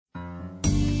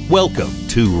Welcome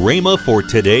to Rhema for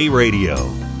Today Radio.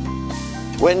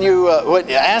 When you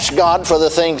ask God for the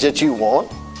things that you want,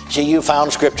 see, you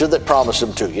found Scripture that promised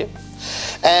them to you,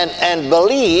 and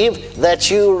believe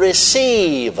that you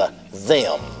receive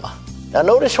them. Now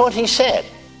notice what he said.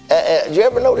 Do you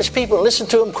ever notice people listen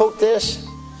to him quote this?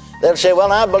 They'll say,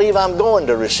 well, I believe I'm going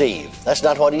to receive. That's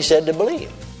not what he said to believe.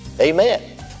 Amen.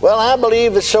 Well, I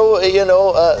believe it's so,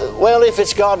 well, if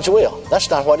it's God's will. That's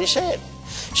not what he said.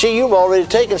 See, you've already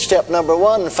taken step number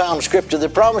one and found Scripture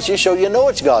that promised you, so you know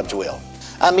it's God's will.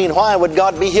 I mean, why would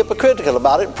God be hypocritical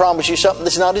about it and promise you something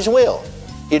that's not his will?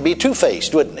 He'd be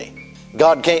two-faced, wouldn't he?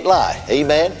 God can't lie.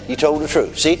 Amen? He told the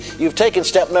truth. See, you've taken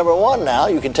step number one now.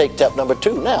 You can take step number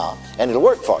two now, and it'll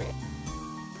work for you.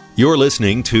 You're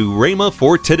listening to Rhema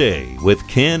for Today with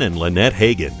Ken and Lynette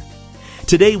Hagin.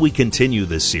 Today we continue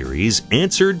the series,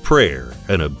 Answered Prayer,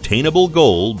 an Obtainable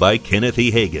Goal by Kenneth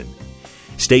E. Hagin.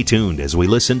 Stay tuned as we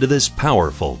listen to this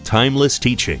powerful, timeless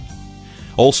teaching.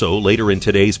 Also, later in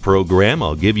today's program,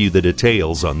 I'll give you the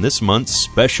details on this month's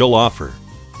special offer.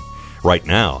 Right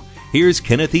now, here's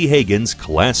Kenneth E. Hagin's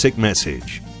classic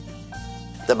message.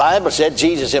 The Bible said,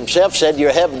 Jesus himself said,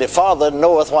 your heavenly Father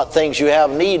knoweth what things you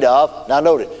have need of. Now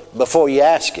notice, before you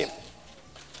ask him,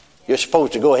 you're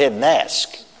supposed to go ahead and ask.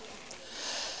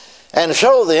 And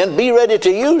so then, be ready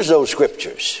to use those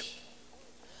Scriptures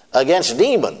against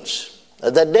demons,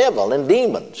 the devil and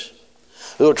demons,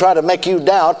 who will try to make you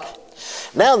doubt.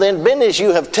 Now then, being as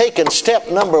you have taken step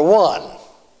number one,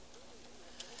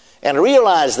 and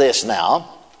realize this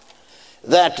now,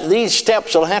 that these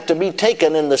steps will have to be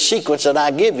taken in the sequence that I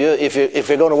give you if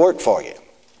you're going to work for you.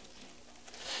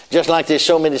 Just like there's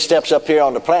so many steps up here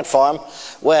on the platform,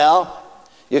 well,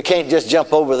 you can't just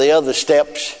jump over the other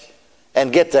steps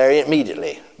and get there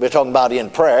immediately. We're talking about in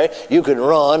prayer. You can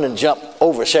run and jump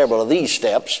over several of these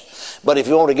steps, but if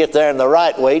you want to get there in the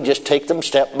right way, just take them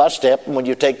step by step, and when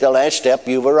you take the last step,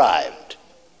 you've arrived.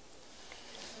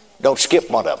 Don't skip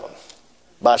one of them.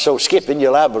 By so skipping,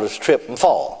 you're liable to trip and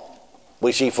fall.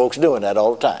 We see folks doing that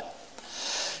all the time.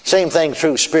 Same thing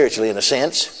true spiritually in a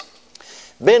sense.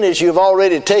 Ben, as you've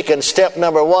already taken step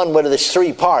number one with the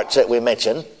three parts that we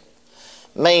mentioned.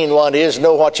 Main one is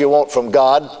know what you want from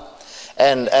God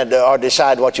or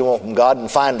decide what you want from God and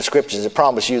find the Scriptures that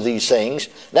promise you these things.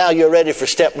 Now you're ready for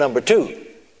step number two.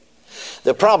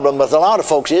 The problem with a lot of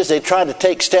folks is they try to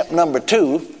take step number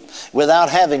two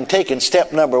without having taken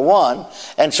step number one,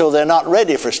 and so they're not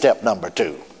ready for step number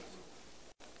two.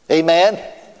 Amen?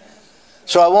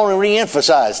 So I want to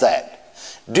re-emphasize that.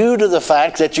 Due to the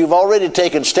fact that you've already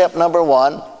taken step number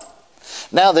one,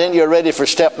 now then you're ready for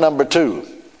step number two.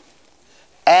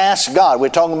 Ask God. We're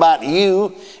talking about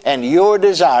you and your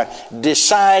desire.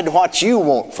 Decide what you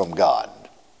want from God,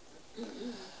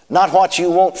 not what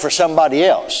you want for somebody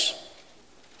else.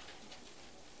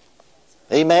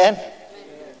 Amen?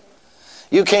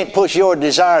 You can't push your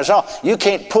desires off. You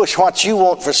can't push what you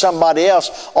want for somebody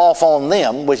else off on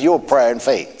them with your prayer and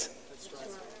faith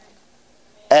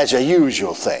as a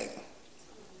usual thing.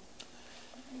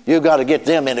 You've got to get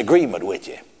them in agreement with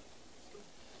you.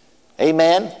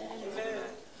 Amen?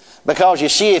 Because you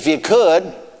see, if you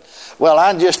could, well,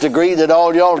 I'd just agree that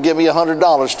all y'all give me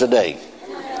 $100 today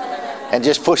and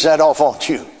just push that off on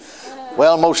you.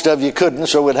 Well, most of you couldn't,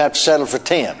 so we'd have to settle for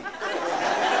 10.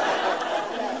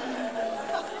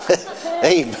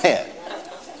 Amen.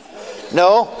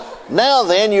 No, now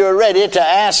then you're ready to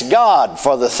ask God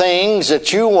for the things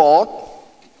that you want.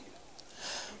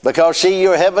 Because see,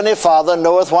 your heavenly Father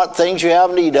knoweth what things you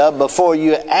have need of before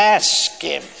you ask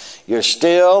him. You're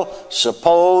still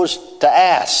supposed to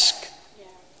ask.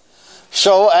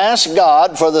 So ask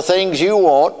God for the things you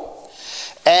want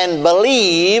and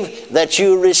believe that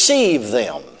you receive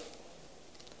them.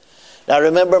 Now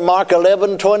remember, Mark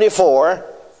 11:24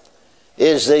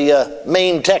 is the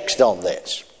main text on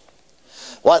this.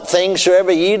 What things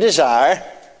soever ye desire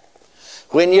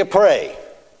when you pray.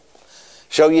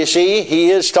 So you see, he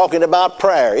is talking about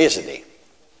prayer, isn't he?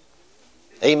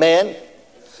 Amen?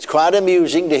 It's quite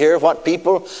amusing to hear what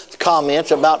people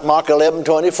comment about Mark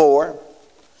 11:24.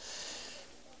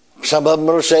 Some of them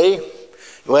will say,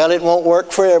 well, it won't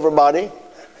work for everybody.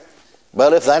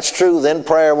 Well, if that's true, then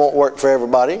prayer won't work for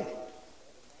everybody.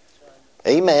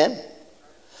 Amen.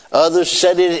 Others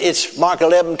said it's Mark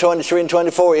 11:23 and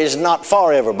 24 is not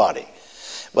for everybody.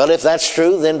 Well, if that's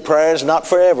true, then prayer is not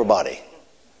for everybody.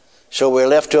 So we're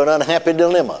left to an unhappy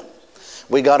dilemma.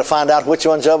 We got to find out which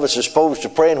ones of us are supposed to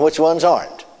pray and which ones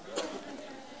aren't.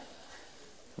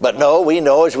 But no, we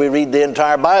know as we read the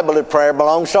entire Bible that prayer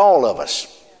belongs to all of us.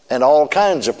 And all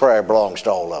kinds of prayer belongs to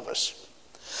all of us.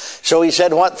 So he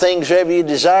said, what things soever you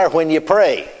desire when you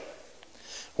pray.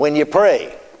 When you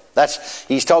pray.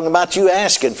 He's talking about you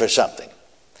asking for something.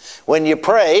 When you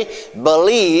pray,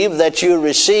 believe that you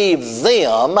receive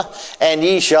them, and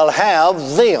ye shall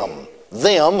have them.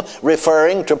 Them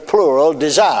referring to plural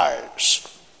desires.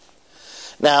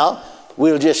 Now,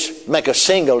 we'll just make a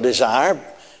single desire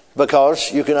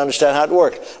because you can understand how it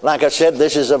works. Like I said,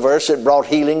 this is a verse that brought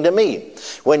healing to me.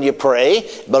 When you pray,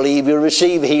 believe you'll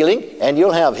receive healing, and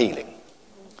you'll have healing.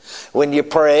 When you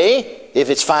pray, if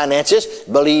it's finances,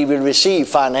 believe you'll receive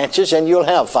finances, and you'll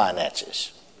have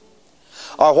finances.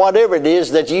 Or whatever it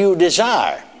is that you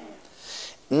desire.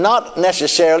 Not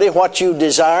necessarily what you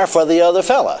desire for the other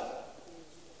fella.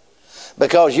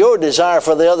 Because your desire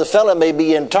for the other fella may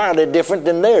be entirely different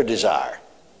than their desire.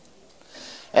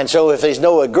 And so if there's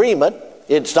no agreement,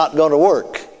 it's not going to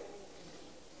work.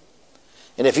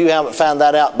 And if you haven't found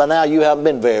that out by now, you haven't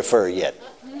been very far yet.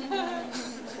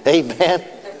 Amen.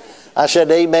 I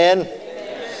said amen.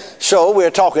 So we're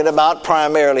talking about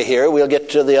primarily here. We'll get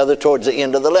to the other towards the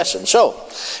end of the lesson. So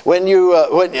when you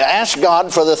ask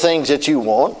God for the things that you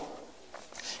want,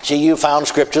 see, you found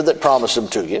scripture that promised them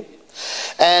to you,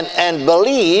 and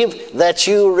believe that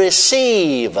you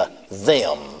receive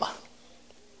them.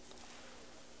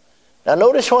 Now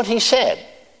notice what he said.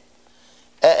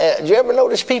 Do you ever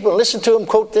notice people listen to them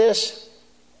quote this?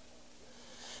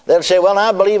 They'll say, well,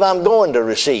 I believe I'm going to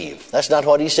receive. That's not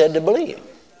what he said to believe.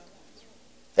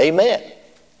 Amen.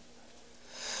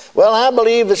 Well, I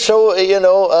believe it's so,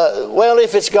 well,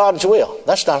 if it's God's will.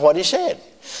 That's not what he said.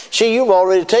 See, you've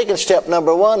already taken step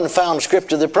number one and found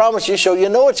scripture that promises you, so you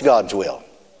know it's God's will.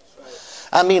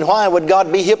 I mean, why would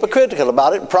God be hypocritical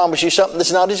about it and promise you something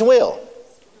that's not his will?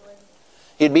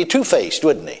 He'd be two-faced,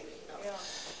 wouldn't he?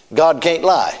 God can't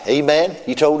lie. Amen?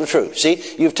 He told the truth. See,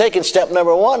 you've taken step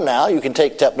number one now. You can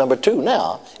take step number two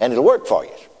now, and it'll work for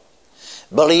you.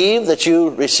 Believe that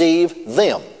you receive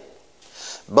them.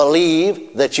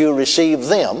 Believe that you receive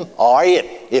them, or it,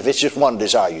 if it's just one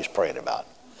desire you're praying about.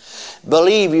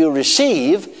 Believe you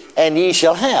receive, and ye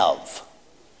shall have.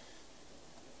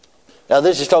 Now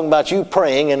this is talking about you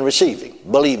praying and receiving,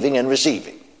 believing and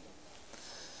receiving.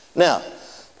 Now,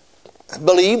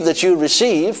 believe that you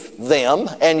receive them,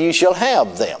 and you shall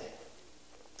have them.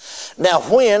 Now,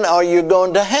 when are you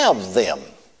going to have them?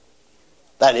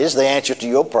 That is the answer to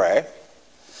your prayer,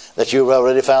 that you've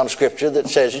already found scripture that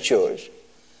says it's yours.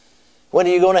 When are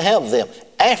you going to have them?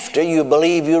 After you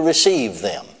believe you receive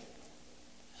them.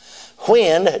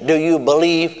 When do you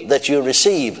believe that you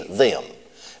receive them?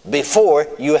 Before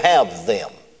you have them.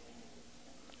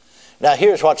 Now,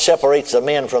 here's what separates the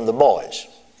men from the boys.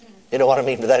 You know what I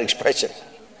mean by that expression?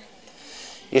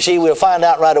 You see, we'll find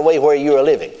out right away where you are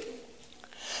living.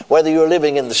 Whether you're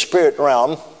living in the spirit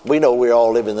realm, we know we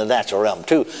all live in the natural realm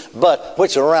too, but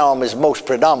which realm is most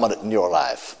predominant in your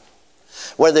life?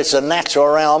 Whether it's the natural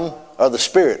realm or the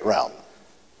spirit realm.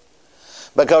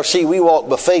 Because, see, we walk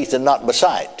by faith and not by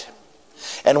sight.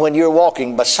 And when you're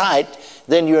walking by sight,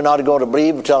 then you're not going to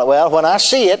believe until, well, when I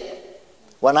see it,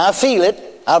 when I feel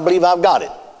it, I believe I've got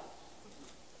it.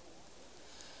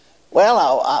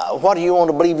 Well, what do you want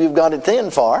to believe you've got it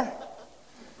then for?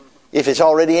 If it's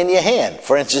already in your hand,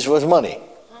 for instance, with money.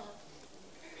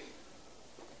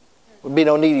 Would be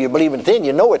no need of you believing it then.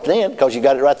 You know it then because you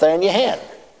got it right there in your hand.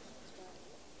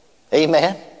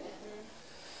 Amen.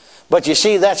 But you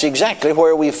see, that's exactly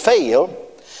where we fail,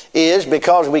 is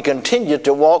because we continue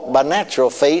to walk by natural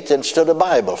faith instead of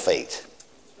Bible faith.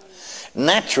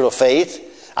 Natural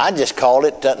faith, I just call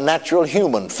it natural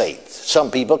human faith.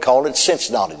 Some people call it sense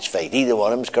knowledge faith. Either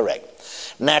one of them is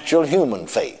correct. Natural human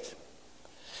faith.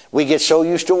 We get so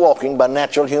used to walking by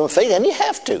natural human faith, and you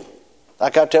have to.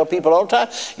 Like I tell people all the time,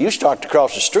 you start to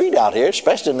cross the street out here,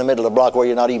 especially in the middle of the block where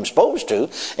you're not even supposed to,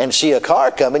 and see a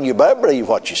car coming, you better believe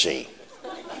what you see.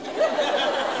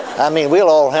 I mean, we'll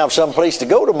all have some place to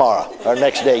go tomorrow or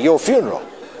next day, your funeral.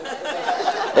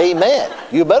 Amen.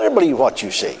 You better believe what you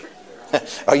see.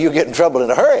 Or you get in trouble in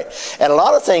a hurry. And a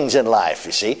lot of things in life,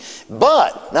 you see.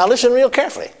 But, now listen real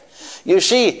carefully. You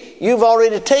see, you've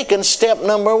already taken step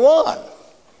number one.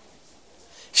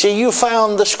 See, you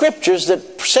found the scriptures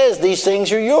that says these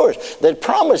things are yours, that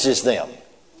promises them.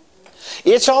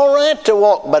 It's all right to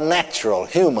walk by natural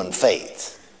human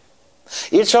faith.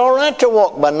 It's all right to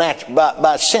walk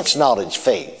by sense knowledge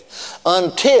faith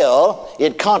until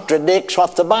it contradicts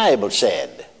what the Bible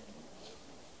said.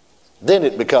 Then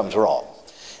it becomes wrong.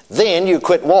 Then you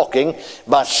quit walking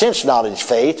by sense knowledge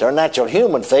faith or natural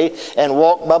human faith and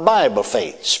walk by Bible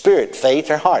faith, spirit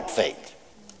faith, or heart faith.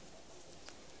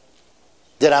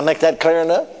 Did I make that clear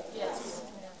enough? Yes.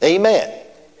 Amen.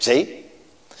 See?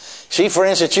 See, for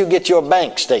instance, you get your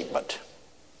bank statement.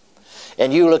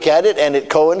 And you look at it, and it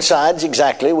coincides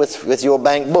exactly with your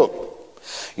bank book.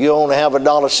 You only have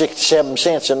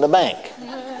 $1.67 in the bank.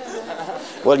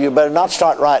 Well, you better not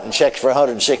start writing checks for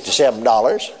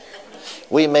 $167.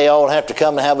 We may all have to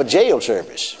come and have a jail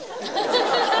service,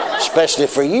 especially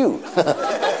for you.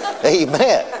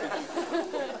 Amen.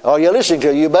 Oh, you're listening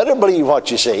to, you better believe what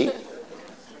you see.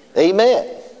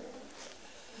 Amen.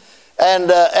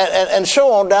 And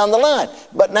so on down the line.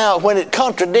 But now, when it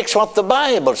contradicts what the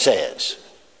Bible says,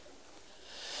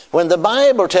 when the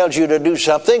Bible tells you to do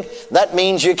something, that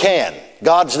means you can.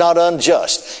 God's not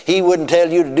unjust. He wouldn't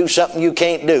tell you to do something you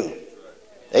can't do.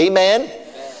 Amen?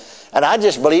 And I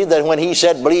just believe that when he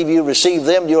said, believe you receive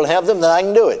them, you'll have them, then I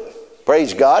can do it.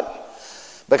 Praise God.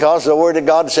 Because the word of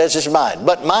God says it's mine.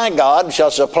 But my God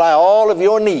shall supply all of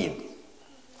your need.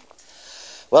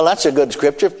 Well, that's a good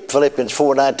scripture. Philippians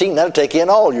 4:19, that'll take in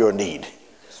all your need.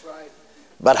 That's right.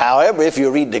 But however, if you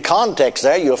read the context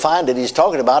there, you'll find that he's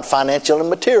talking about financial and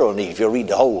material need, if you read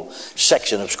the whole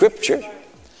section of scripture.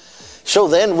 So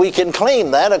then we can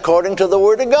claim that according to the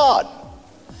word of God.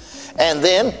 And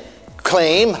then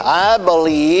claim, I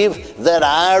believe that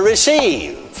I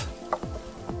receive.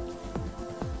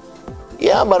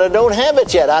 Yeah, but I don't have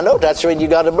it yet. I know that's when you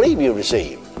got to believe you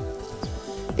receive.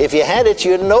 If you had it,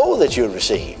 you'd know that you'd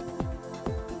receive.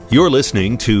 You're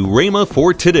listening to Rhema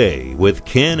for Today with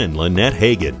Ken and Lynette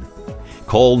Hagin.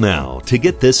 Call now to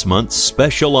get this month's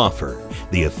special offer,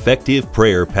 the Effective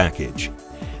Prayer Package.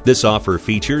 This offer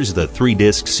features the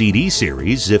 3-disc CD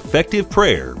series Effective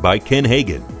Prayer by Ken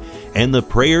Hagin and the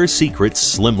Prayer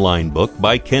Secrets Slimline book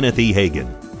by Kenneth E. Hagin.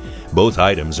 Both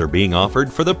items are being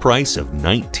offered for the price of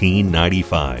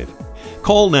 $19.95.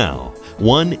 Call now,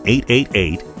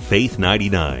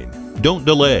 1-888-FAITH-99. Don't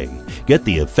delay. Get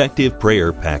the Effective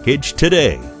Prayer Package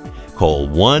today. Call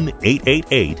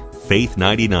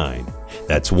 1-888-FAITH-99.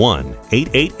 That's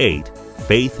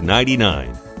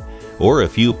 1-888-FAITH-99. Or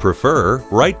if you prefer,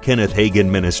 write Kenneth Hagin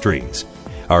Ministries.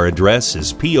 Our address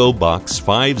is P.O. Box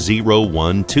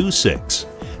 50126,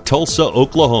 Tulsa,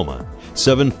 Oklahoma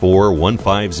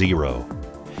 74150.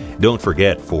 Don't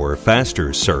forget, for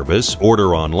faster service,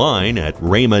 order online at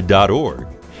rhema.org.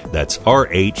 That's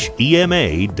RHEMA.org.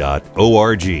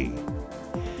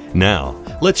 Now,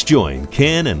 let's join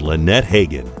Ken and Lynette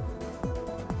Hagin.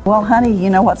 Well, honey, you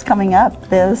know what's coming up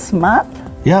this month?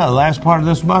 Yeah, the last part of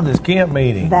this month is camp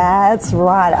meeting. That's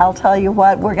right. I'll tell you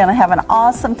what, we're going to have an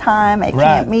awesome time at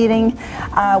camp meeting.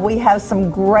 We have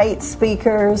some great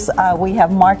speakers. We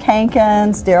have Mark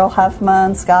Hankins, Daryl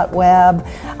Huffman, Scott Webb,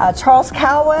 Charles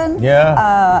Cowan,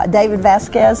 David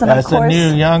Vasquez, and that's of course... That's a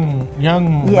new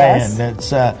young man.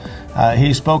 That's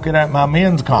he spoke at my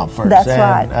men's conference. That's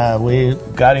right. We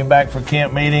got him back for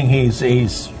camp meeting. He's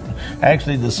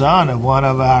actually the son of one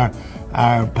of our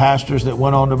pastors that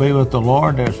went on to be with the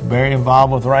Lord. That's very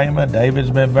involved with Rhema. David's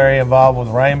been very involved with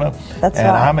Rhema. That's and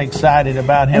right. I'm excited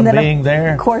about him being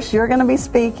there. Of course, you're going to be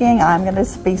speaking. I'm going to be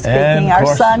speaking.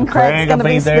 Our son Craig's going to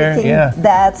be speaking. Yeah.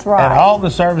 That's right. And all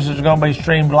the services are going to be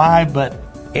streamed live, but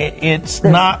it's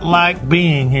not like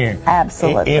being here.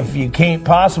 Absolutely. If you can't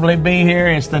possibly be here,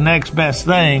 it's the next best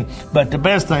thing. But the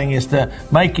best thing is to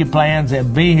make your plans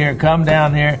and be here. Come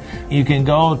down here. You can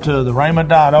go to the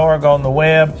rhema.org on the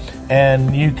web,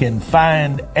 and you can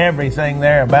find everything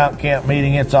there about camp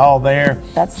meeting. It's all there.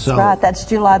 That's right. That's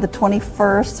July the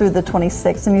 21st through the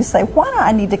 26th. And you say, why do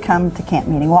I need to come to camp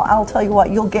meeting? Well, I'll tell you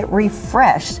what, you'll get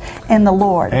refreshed in the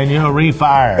Lord. And you'll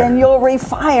refire.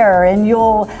 And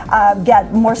you'll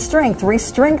get more strength,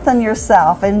 re-strengthen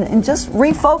yourself, and just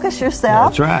refocus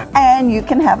yourself. That's right. And you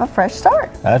can have a fresh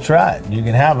start. That's right. You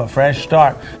can have a fresh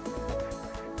start.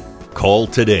 Call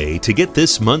today to get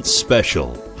this month's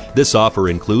special. This offer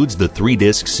includes the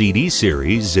 3-disc CD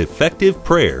series Effective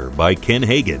Prayer by Ken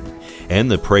Hagin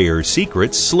and the Prayer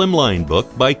Secrets Slimline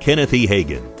book by Kenneth E.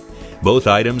 Hagin. Both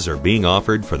items are being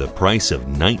offered for the price of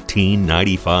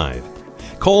 $19.95.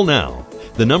 Call now.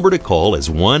 The number to call is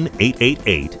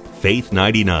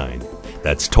 1-888-FAITH-99.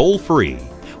 That's toll free,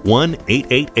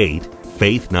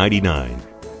 1-888-FAITH-99.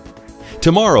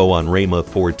 Tomorrow on Rhema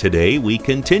for Today, we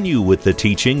continue with the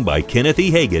teaching by Kenneth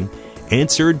E. Hagin,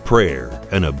 Answered Prayer,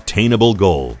 an Obtainable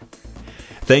Goal.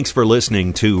 Thanks for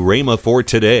listening to Rhema for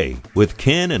Today with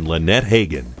Ken and Lynette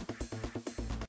Hagin.